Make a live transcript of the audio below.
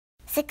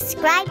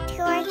Subscribe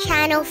to our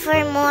channel for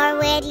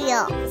more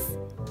videos.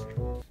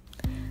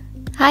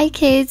 Hi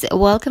kids,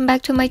 welcome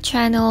back to my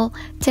channel.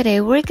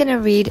 Today we're gonna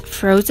read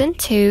Frozen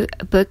 2,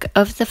 Book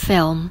of the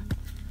Film.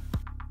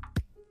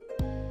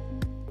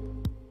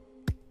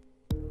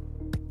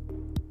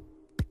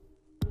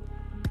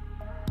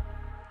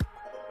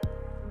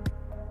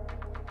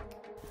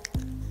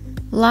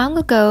 Long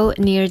ago,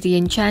 near the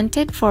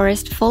enchanted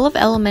forest full of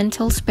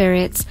elemental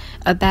spirits,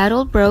 a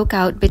battle broke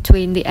out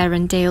between the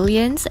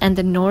Arendellians and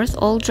the North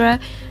Uldra,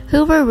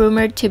 who were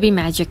rumored to be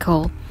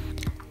magical.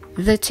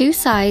 The two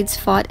sides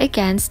fought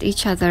against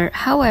each other.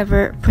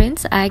 However,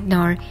 Prince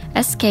Agnar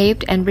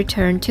escaped and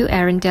returned to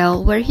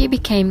Arendelle, where he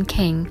became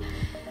king.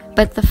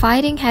 But the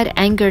fighting had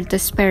angered the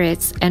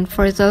spirits, and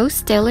for those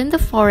still in the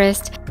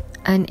forest,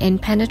 an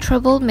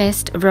impenetrable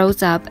mist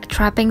rose up,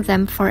 trapping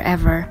them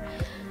forever.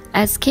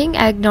 As King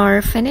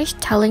Agnar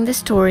finished telling the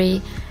story,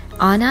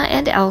 Anna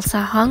and Elsa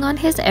hung on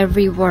his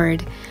every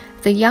word.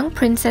 The young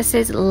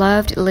princesses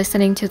loved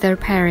listening to their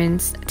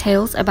parents'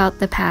 tales about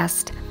the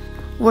past.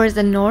 Were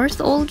the North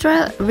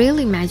Uldra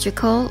really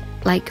magical,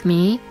 like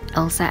me?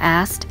 Elsa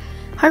asked.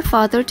 Her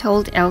father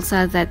told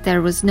Elsa that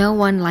there was no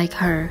one like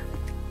her.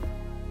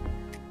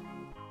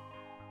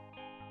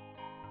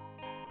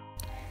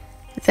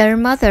 Their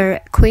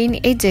mother, Queen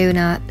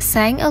Iduna,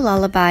 sang a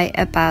lullaby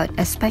about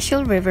a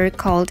special river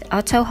called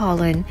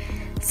Atohollen,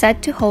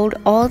 said to hold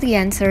all the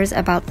answers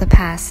about the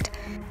past.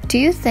 "Do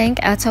you think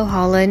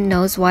Atohollen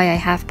knows why I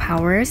have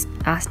powers?"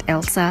 asked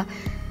Elsa.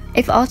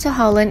 "If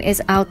Atohollen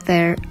is out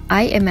there,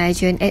 I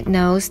imagine it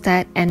knows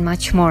that and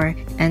much more,"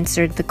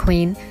 answered the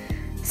queen.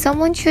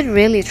 "Someone should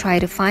really try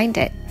to find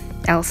it,"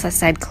 Elsa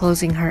said,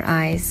 closing her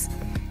eyes.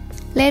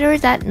 Later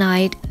that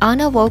night,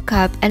 Anna woke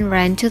up and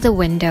ran to the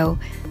window.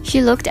 She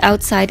looked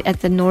outside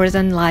at the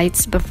northern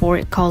lights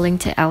before calling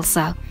to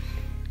Elsa.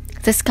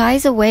 "The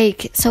sky's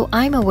awake, so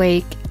I'm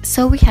awake,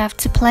 so we have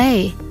to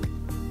play."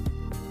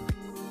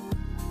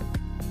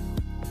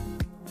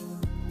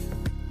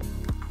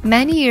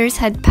 Many years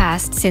had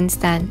passed since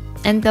then,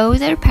 and though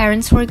their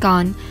parents were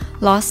gone,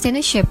 lost in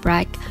a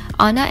shipwreck,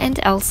 Anna and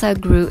Elsa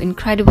grew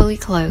incredibly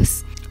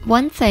close.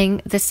 One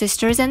thing the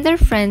sisters and their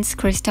friends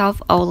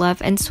Kristoff,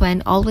 Olaf, and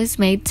Sven always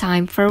made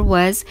time for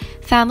was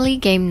family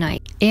game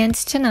night. And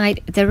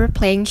tonight they were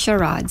playing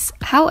charades.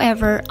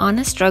 However,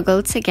 Anna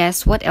struggled to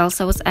guess what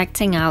Elsa was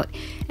acting out,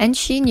 and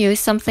she knew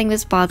something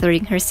was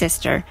bothering her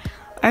sister.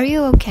 "Are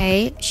you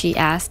okay?" she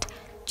asked.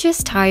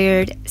 "Just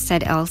tired,"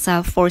 said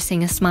Elsa,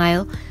 forcing a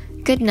smile.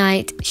 "Good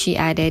night," she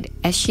added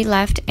as she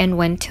left and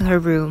went to her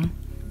room.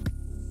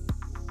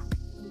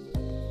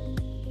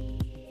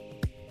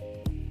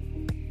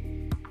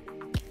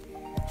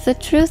 The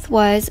truth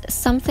was,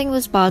 something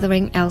was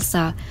bothering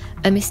Elsa.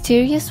 A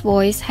mysterious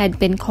voice had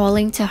been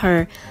calling to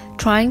her,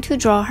 trying to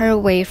draw her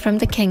away from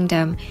the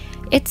kingdom.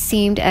 It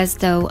seemed as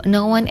though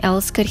no one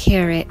else could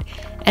hear it,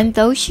 and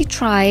though she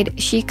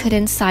tried, she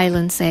couldn't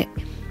silence it.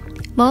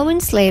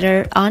 Moments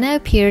later, Anna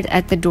appeared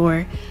at the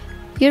door.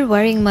 "You're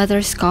wearing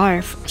Mother's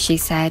scarf," she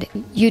said.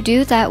 "You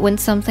do that when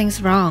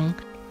something's wrong."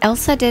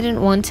 Elsa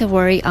didn't want to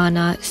worry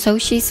Anna, so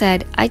she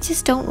said, "I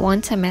just don't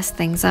want to mess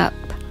things up."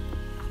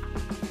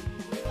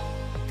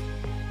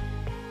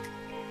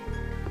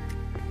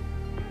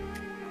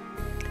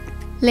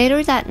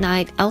 Later that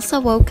night, Elsa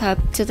woke up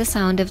to the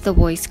sound of the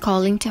voice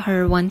calling to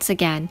her once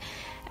again.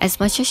 As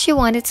much as she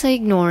wanted to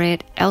ignore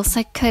it,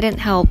 Elsa couldn't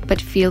help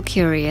but feel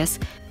curious.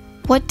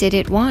 What did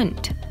it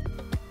want?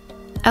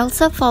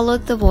 Elsa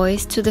followed the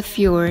voice to the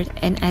fjord,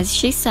 and as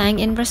she sang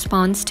in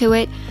response to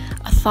it,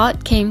 a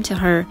thought came to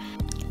her.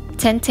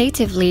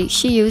 Tentatively,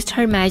 she used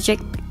her magic,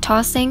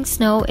 tossing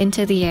snow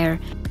into the air.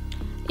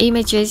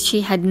 Images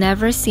she had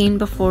never seen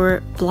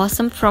before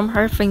blossomed from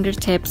her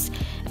fingertips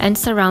and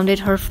surrounded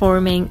her,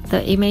 forming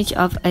the image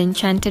of an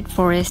enchanted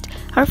forest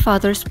her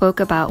father spoke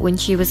about when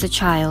she was a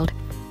child.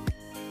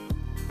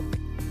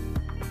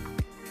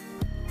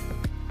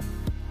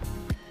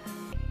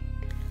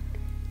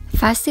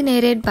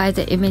 Fascinated by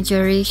the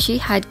imagery she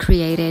had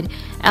created,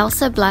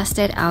 Elsa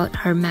blasted out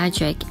her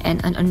magic,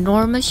 and an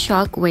enormous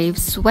shock wave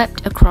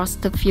swept across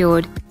the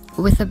fjord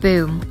with a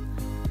boom.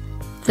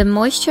 The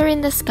moisture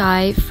in the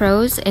sky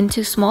froze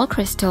into small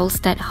crystals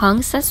that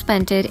hung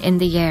suspended in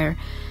the air.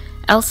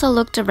 Elsa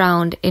looked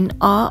around in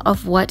awe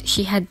of what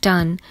she had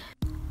done.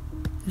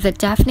 The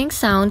deafening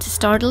sound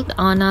startled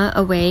Anna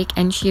awake,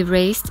 and she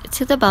raced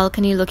to the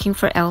balcony looking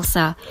for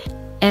Elsa.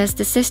 As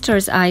the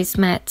sisters' eyes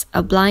met,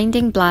 a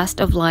blinding blast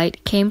of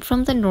light came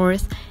from the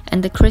north,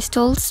 and the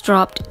crystals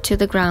dropped to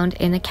the ground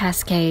in a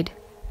cascade.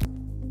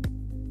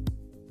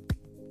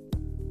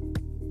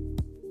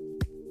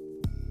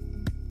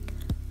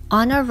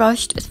 Anna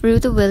rushed through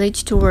the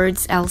village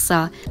towards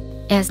Elsa.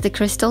 As the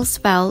crystals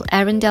fell,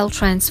 Arendelle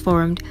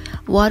transformed.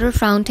 Water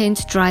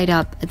fountains dried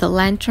up, the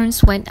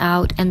lanterns went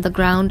out, and the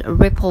ground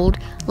rippled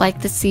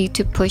like the sea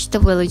to push the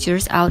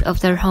villagers out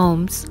of their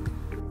homes.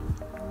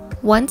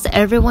 Once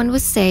everyone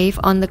was safe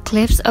on the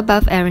cliffs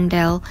above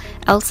Arendelle,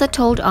 Elsa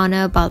told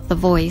Anna about the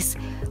voice.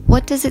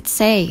 "What does it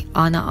say?"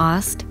 Anna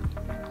asked.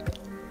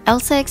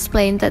 Elsa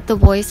explained that the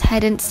voice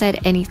hadn't said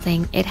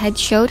anything. It had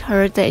showed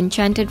her the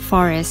enchanted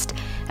forest.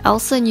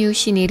 Elsa knew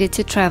she needed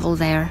to travel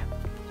there.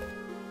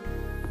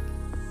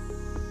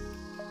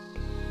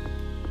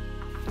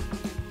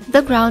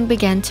 The ground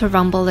began to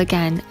rumble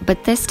again,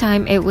 but this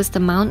time it was the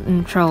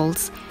mountain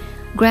trolls.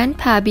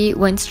 Grandpappy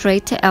went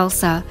straight to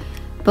Elsa.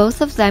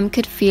 Both of them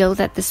could feel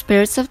that the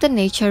spirits of the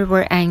nature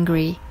were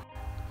angry.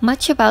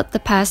 "Much about the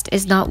past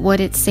is not what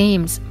it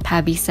seems,"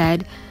 Pappy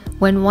said.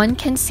 "When one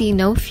can see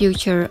no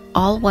future,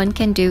 all one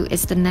can do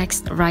is the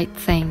next right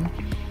thing."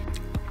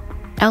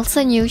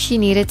 Elsa knew she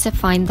needed to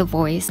find the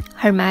voice.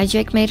 Her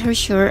magic made her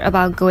sure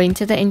about going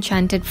to the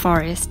enchanted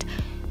forest.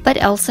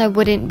 But Elsa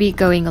wouldn't be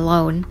going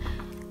alone.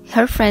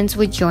 Her friends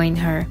would join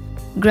her.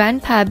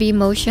 Grandpappy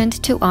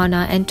motioned to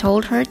Anna and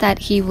told her that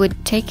he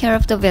would take care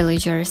of the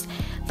villagers,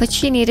 but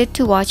she needed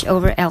to watch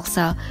over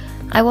Elsa.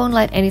 "I won't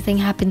let anything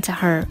happen to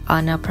her,"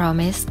 Anna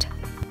promised.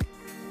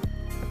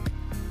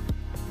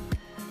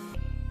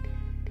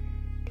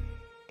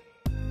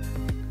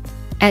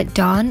 At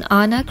dawn,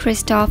 Anna,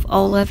 Kristoff,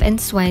 Olaf, and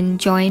Sven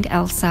joined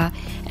Elsa,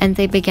 and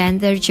they began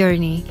their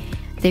journey.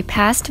 They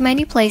passed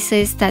many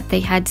places that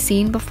they had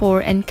seen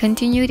before and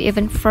continued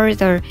even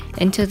further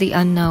into the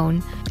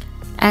unknown.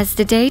 As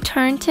the day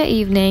turned to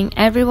evening,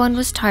 everyone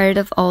was tired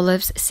of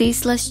Olaf's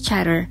ceaseless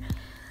chatter.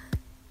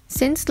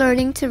 Since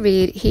learning to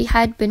read, he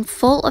had been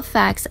full of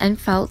facts and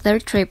felt their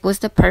trip was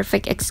the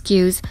perfect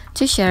excuse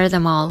to share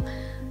them all.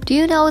 "Do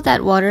you know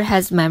that water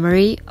has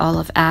memory?"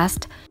 Olaf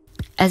asked.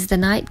 As the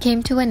night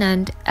came to an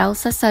end,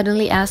 Elsa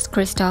suddenly asked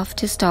Kristoff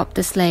to stop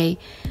the sleigh.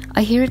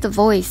 "I hear the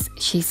voice,"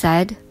 she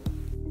said.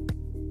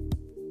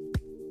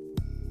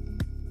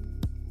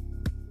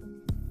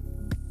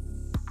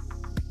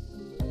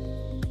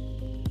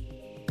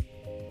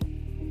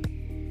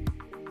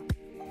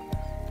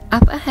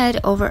 Up ahead,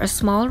 over a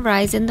small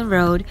rise in the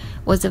road,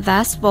 was a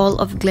vast ball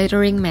of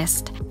glittering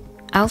mist.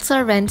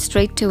 Elsa ran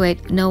straight to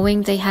it,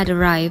 knowing they had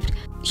arrived.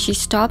 She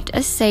stopped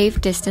a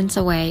safe distance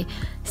away,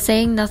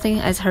 saying nothing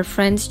as her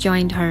friends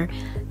joined her.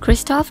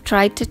 Kristoff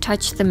tried to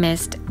touch the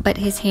mist, but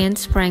his hand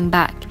sprang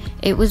back.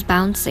 It was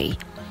bouncy.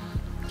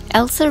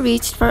 Elsa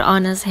reached for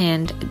Anna's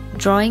hand,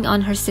 drawing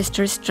on her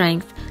sister's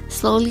strength.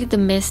 Slowly the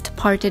mist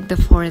parted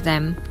before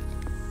them.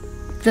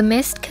 The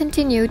mist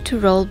continued to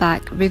roll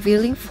back,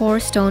 revealing 4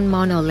 stone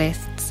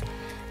monoliths.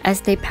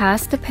 As they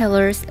passed the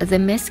pillars, the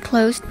mist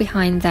closed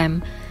behind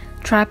them,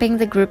 trapping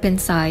the group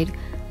inside.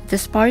 The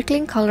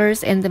sparkling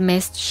colors in the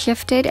mist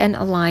shifted and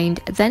aligned,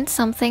 then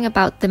something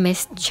about the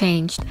mist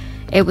changed.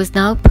 It was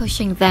now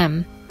pushing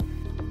them.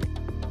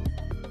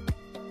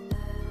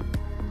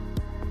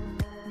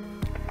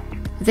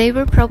 They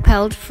were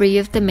propelled free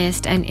of the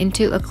mist and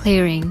into a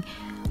clearing.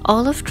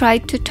 Olaf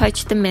tried to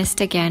touch the mist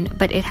again,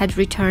 but it had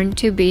returned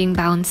to being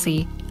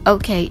bouncy.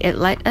 "Okay, it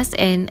let us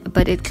in,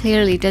 but it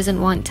clearly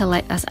doesn't want to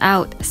let us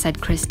out,"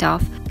 said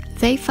Kristoff.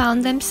 They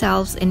found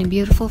themselves in a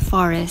beautiful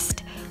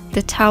forest.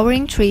 The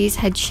towering trees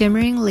had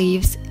shimmering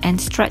leaves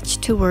and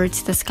stretched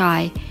towards the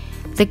sky.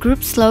 The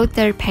group slowed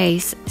their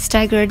pace,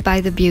 staggered by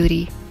the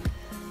beauty.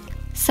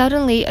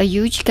 Suddenly, a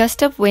huge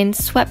gust of wind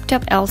swept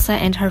up Elsa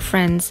and her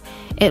friends.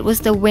 It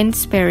was the wind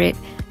spirit.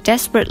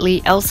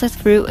 Desperately, Elsa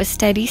threw a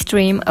steady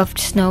stream of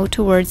snow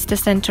towards the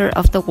center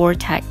of the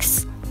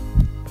vortex.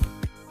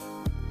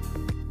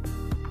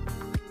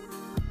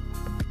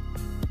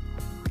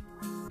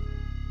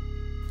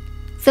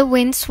 The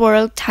wind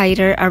swirled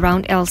tighter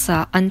around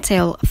Elsa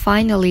until,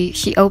 finally,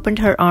 she opened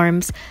her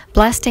arms,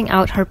 blasting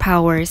out her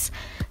powers.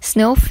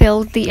 Snow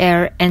filled the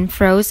air and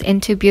froze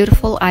into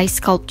beautiful ice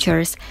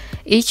sculptures.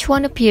 Each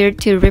one appeared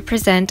to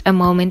represent a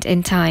moment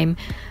in time.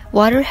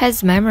 "Water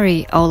has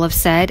memory," Olaf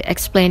said,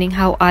 explaining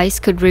how ice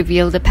could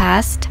reveal the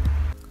past.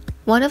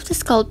 One of the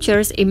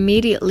sculptures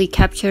immediately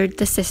captured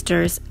the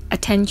sisters'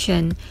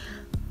 attention.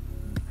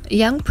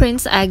 Young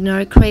Prince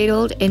Agnar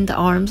cradled in the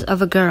arms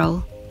of a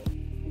girl.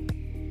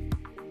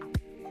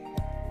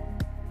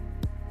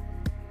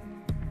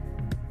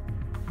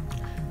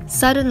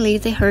 Suddenly,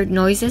 they heard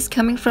noises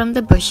coming from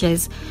the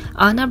bushes.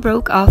 Anna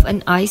broke off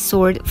an ice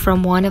sword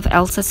from one of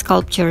Elsa's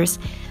sculptures.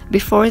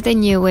 Before they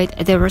knew it,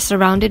 they were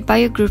surrounded by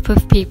a group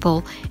of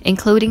people,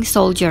 including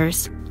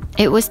soldiers.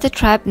 It was the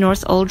trapped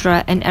North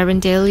Uldra and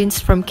Arendellians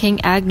from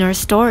King Agnar's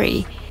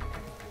story.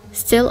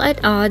 Still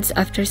at odds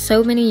after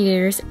so many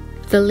years,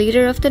 the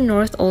leader of the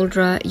North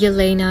Uldra,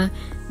 Yelena,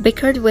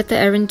 bickered with the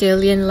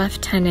Arendellian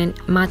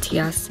lieutenant,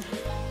 Matthias.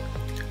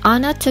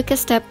 Anna took a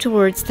step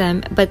towards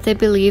them, but they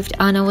believed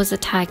Anna was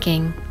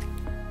attacking.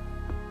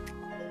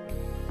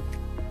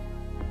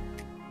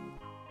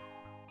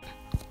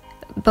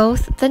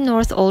 Both the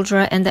North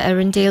Uldra and the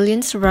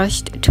Arendellians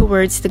rushed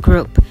towards the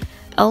group.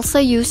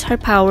 Elsa used her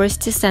powers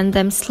to send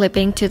them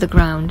slipping to the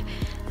ground.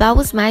 "That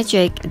was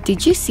magic.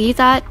 Did you see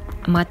that?"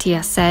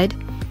 Matthias said.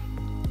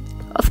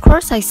 "Of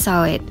course I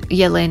saw it,"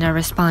 Yelena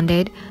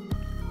responded.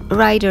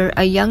 Ryder,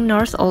 a young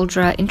North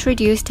Uldra,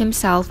 introduced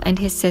himself and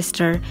his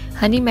sister,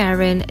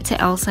 Honeymarin, to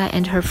Elsa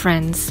and her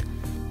friends.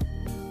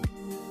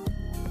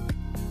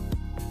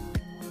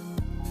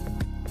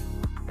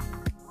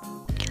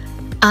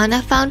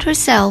 Anna found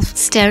herself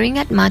staring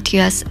at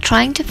Matthias,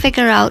 trying to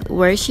figure out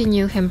where she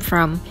knew him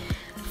from.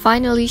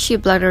 Finally, she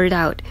blurted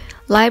out,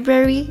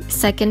 "Library,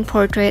 second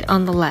portrait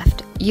on the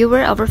left. You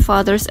were our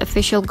father's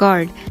official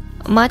guard."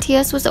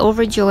 Matthias was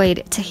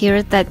overjoyed to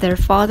hear that their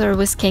father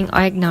was King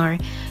Agnar,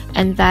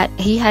 and that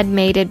he had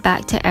made it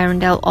back to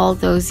Arendelle all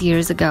those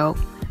years ago.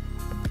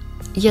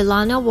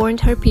 Yelena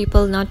warned her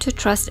people not to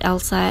trust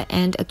Elsa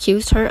and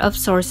accused her of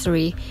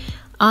sorcery.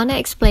 Anna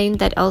explained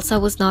that Elsa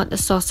was not a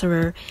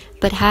sorcerer,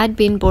 but had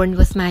been born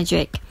with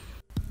magic.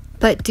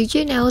 "But did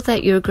you know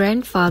that your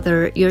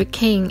grandfather, your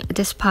king,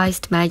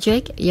 despised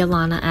magic?"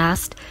 Yelena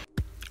asked.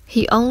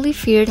 "He only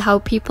feared how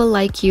people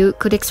like you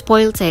could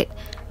exploit it,"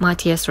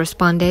 Matthias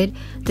responded.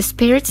 "The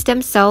spirits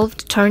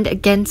themselves turned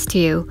against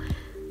you."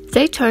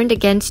 "They turned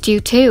against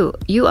you too.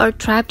 You are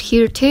trapped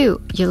here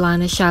too,"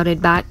 Yelena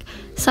shouted back.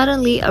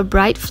 Suddenly, a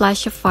bright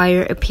flash of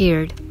fire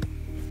appeared.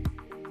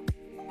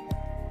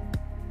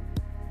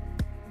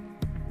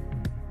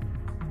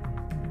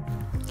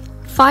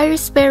 "Fire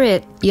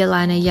spirit!"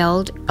 Yelena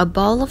yelled. A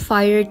ball of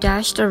fire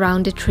dashed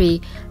around the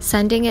tree,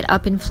 sending it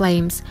up in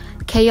flames.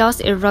 Chaos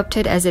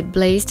erupted as it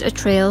blazed a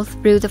trail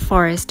through the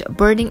forest,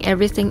 burning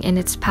everything in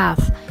its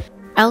path.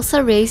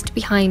 Elsa raced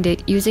behind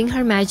it, using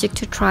her magic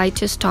to try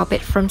to stop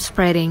it from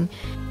spreading.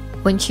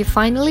 When she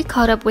finally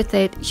caught up with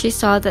it, she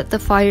saw that the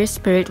fire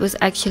spirit was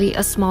actually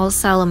a small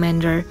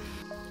salamander.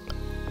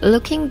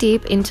 Looking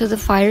deep into the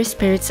fire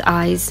spirit's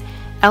eyes,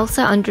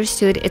 Elsa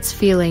understood its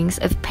feelings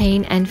of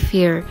pain and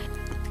fear.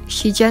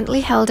 She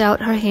gently held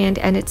out her hand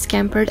and it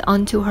scampered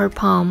onto her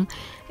palm,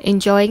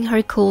 enjoying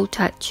her cool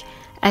touch.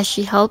 As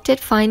she helped it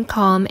find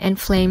calm and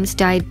flames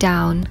died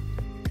down.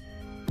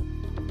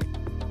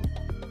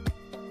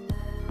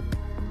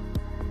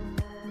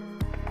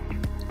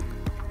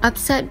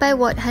 Upset by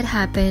what had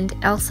happened,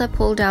 Elsa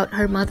pulled out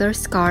her mother's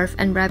scarf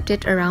and wrapped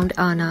it around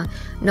Anna,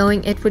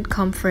 knowing it would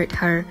comfort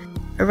her.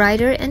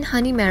 Ryder and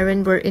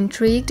Honeymaron were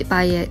intrigued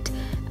by it.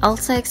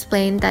 Elsa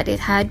explained that it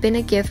had been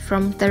a gift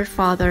from their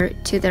father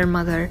to their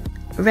mother.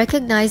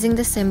 Recognizing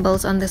the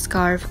symbols on the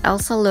scarf,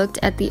 Elsa looked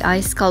at the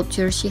ice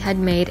sculpture she had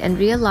made and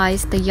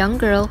realized the young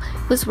girl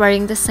was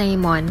wearing the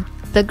same one.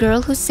 The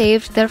girl who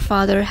saved their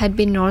father had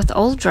been North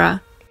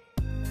Uldra.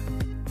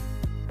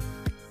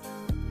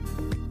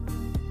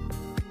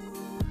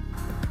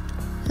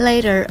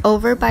 Later,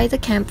 over by the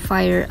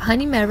campfire,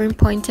 Honeymaron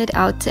pointed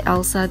out to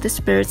Elsa the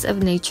spirits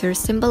of nature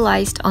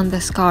symbolized on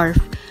the scarf.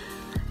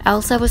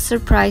 Elsa was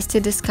surprised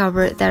to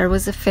discover there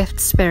was a fifth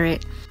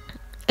spirit.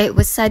 It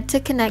was said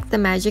to connect the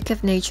magic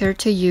of nature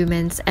to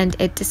humans, and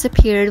it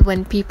disappeared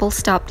when people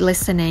stopped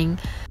listening.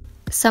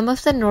 Some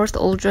of the North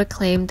Uldra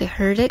claimed they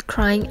heard it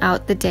crying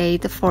out the day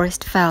the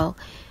forest fell.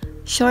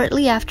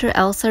 Shortly after,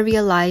 Elsa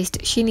realized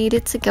she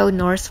needed to go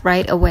north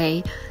right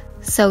away,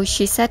 so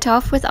she set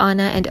off with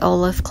Anna and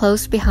Olaf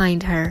close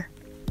behind her.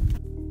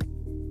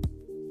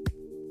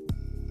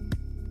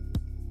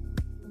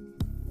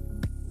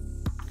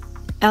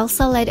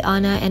 Elsa led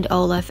Anna and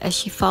Olaf as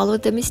she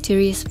followed the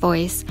mysterious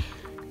voice.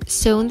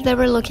 Soon they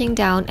were looking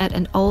down at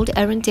an old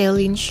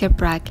Arendellian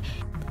shipwreck,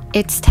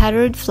 its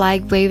tattered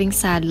flag waving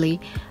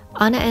sadly.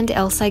 Anna and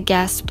Elsa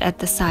gasped at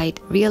the sight,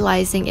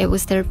 realizing it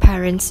was their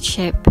parents'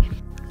 ship.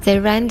 They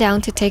ran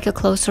down to take a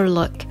closer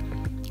look.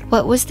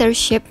 What was their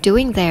ship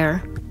doing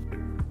there?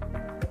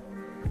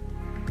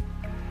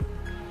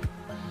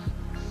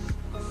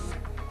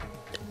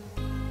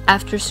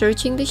 After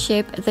searching the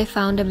ship, they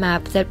found a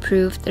map that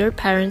proved their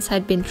parents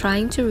had been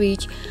trying to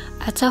reach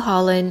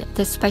Atahollan,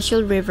 the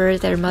special river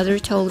their mother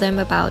told them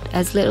about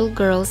as little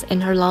girls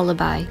in her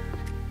lullaby.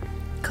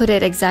 Could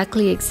it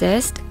exactly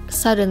exist?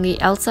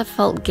 Suddenly, Elsa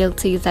felt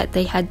guilty that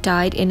they had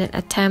died in an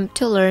attempt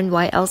to learn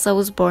why Elsa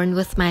was born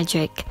with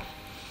magic.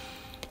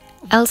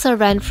 Elsa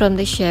ran from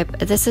the ship.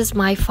 "This is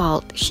my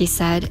fault," she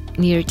said,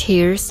 near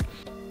tears.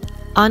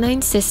 Anna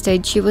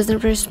insisted she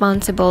wasn't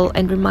responsible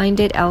and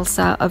reminded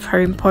Elsa of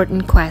her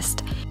important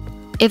quest.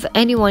 "If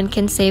anyone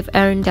can save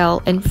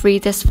Arendelle and free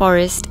this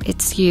forest,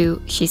 it's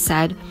you," she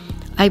said.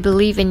 "I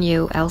believe in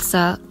you,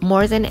 Elsa,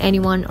 more than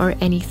anyone or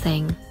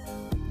anything."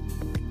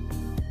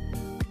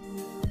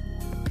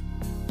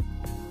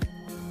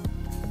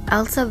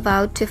 Elsa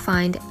vowed to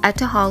find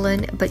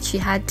Atahollan, but she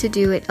had to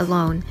do it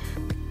alone.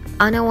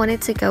 Anna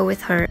wanted to go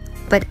with her,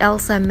 but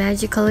Elsa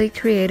magically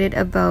created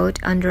a boat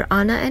under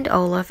Anna and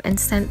Olaf and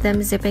sent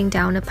them zipping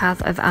down a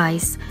path of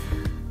ice.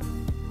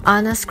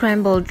 Anna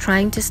scrambled,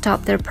 trying to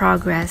stop their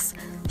progress.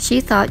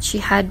 She thought she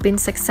had been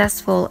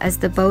successful as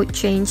the boat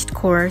changed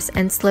course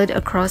and slid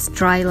across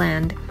dry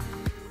land.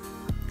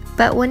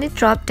 But when it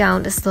dropped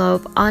down a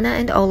slope, Anna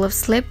and Olaf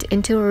slipped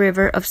into a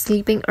river of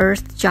sleeping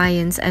earth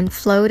giants and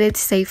floated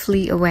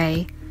safely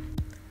away.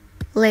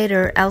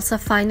 Later, Elsa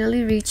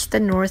finally reached the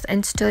north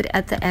and stood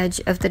at the edge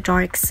of the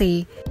dark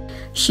sea.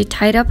 She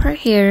tied up her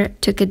hair,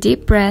 took a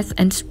deep breath,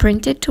 and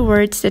sprinted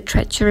towards the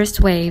treacherous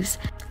waves.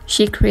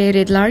 She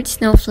created large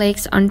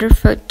snowflakes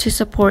underfoot to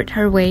support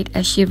her weight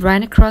as she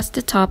ran across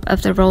the top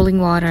of the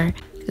rolling water.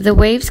 The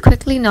waves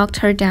quickly knocked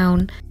her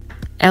down.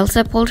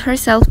 Elsa pulled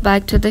herself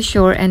back to the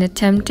shore and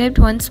attempted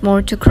once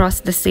more to cross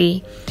the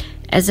sea.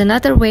 As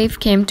another wave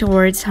came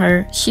towards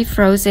her, she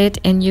froze it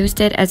and used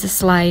it as a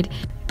slide,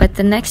 but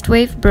the next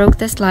wave broke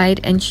the slide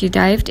and she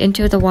dived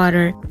into the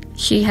water.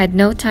 She had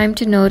no time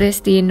to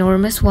notice the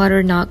enormous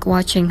water knock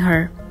watching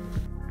her.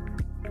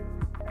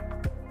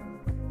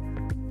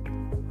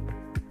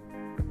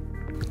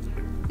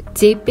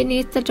 Deep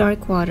beneath the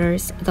dark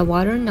waters, the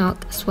water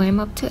knock swam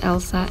up to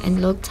Elsa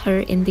and looked her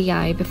in the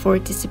eye before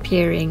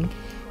disappearing.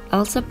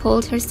 Elsa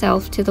pulled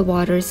herself to the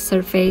water's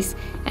surface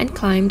and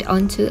climbed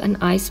onto an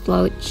ice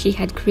float she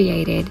had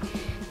created.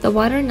 The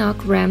water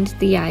knock rammed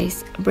the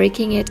ice,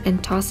 breaking it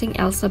and tossing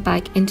Elsa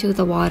back into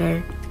the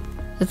water.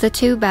 The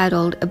two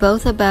battled,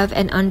 both above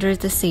and under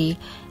the sea.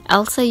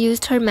 Elsa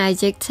used her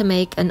magic to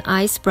make an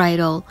ice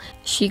bridle.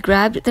 She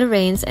grabbed the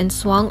reins and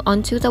swung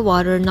onto the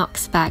water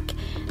knock's back.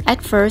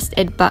 At first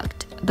it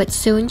bucked, but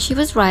soon she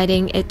was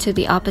riding it to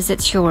the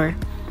opposite shore.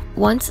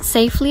 Once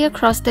safely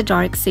across the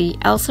dark sea,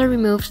 Elsa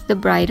removed the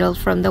bridle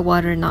from the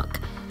water knock.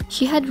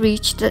 She had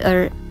reached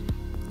the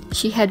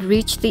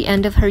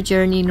end of her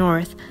journey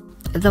north.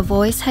 The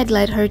voice had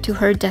led her to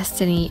her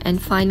destiny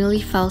and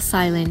finally fell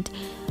silent.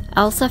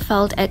 Elsa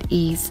felt at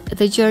ease.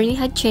 The journey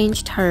had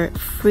changed her,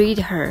 freed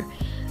her.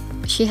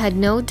 She had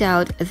no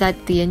doubt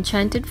that the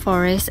enchanted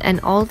forest and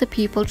all the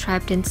people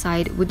trapped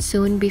inside would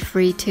soon be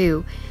free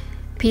too.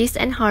 Peace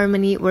and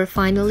harmony were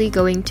finally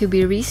going to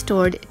be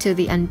restored to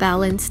the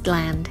unbalanced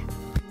land.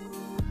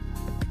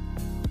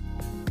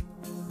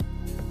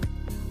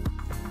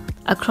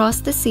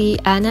 Across the sea,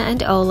 Anna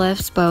and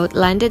Olaf's boat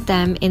landed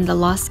them in the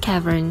Lost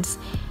Caverns.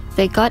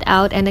 They got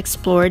out and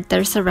explored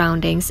their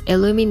surroundings,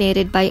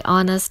 illuminated by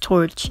Anna's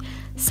torch.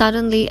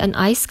 Suddenly, an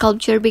ice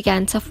sculpture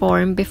began to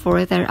form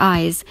before their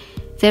eyes.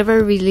 They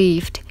were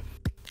relieved.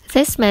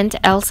 This meant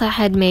Elsa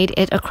had made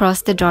it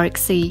across the dark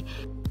sea.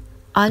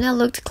 Anna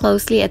looked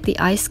closely at the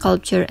ice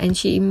sculpture and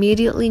she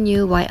immediately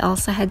knew why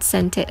Elsa had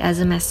sent it as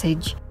a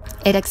message.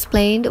 It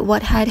explained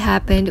what had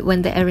happened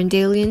when the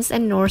Arendellians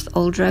and North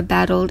Uldra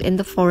battled in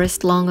the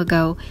forest long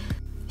ago.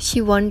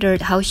 She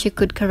wondered how she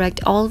could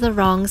correct all the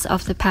wrongs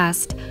of the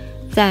past.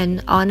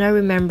 Then Anna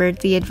remembered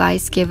the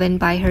advice given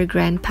by her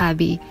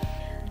grandpappy.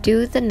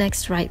 Do the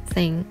next right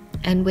thing.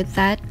 And with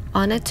that,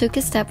 Anna took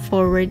a step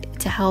forward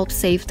to help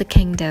save the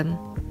kingdom.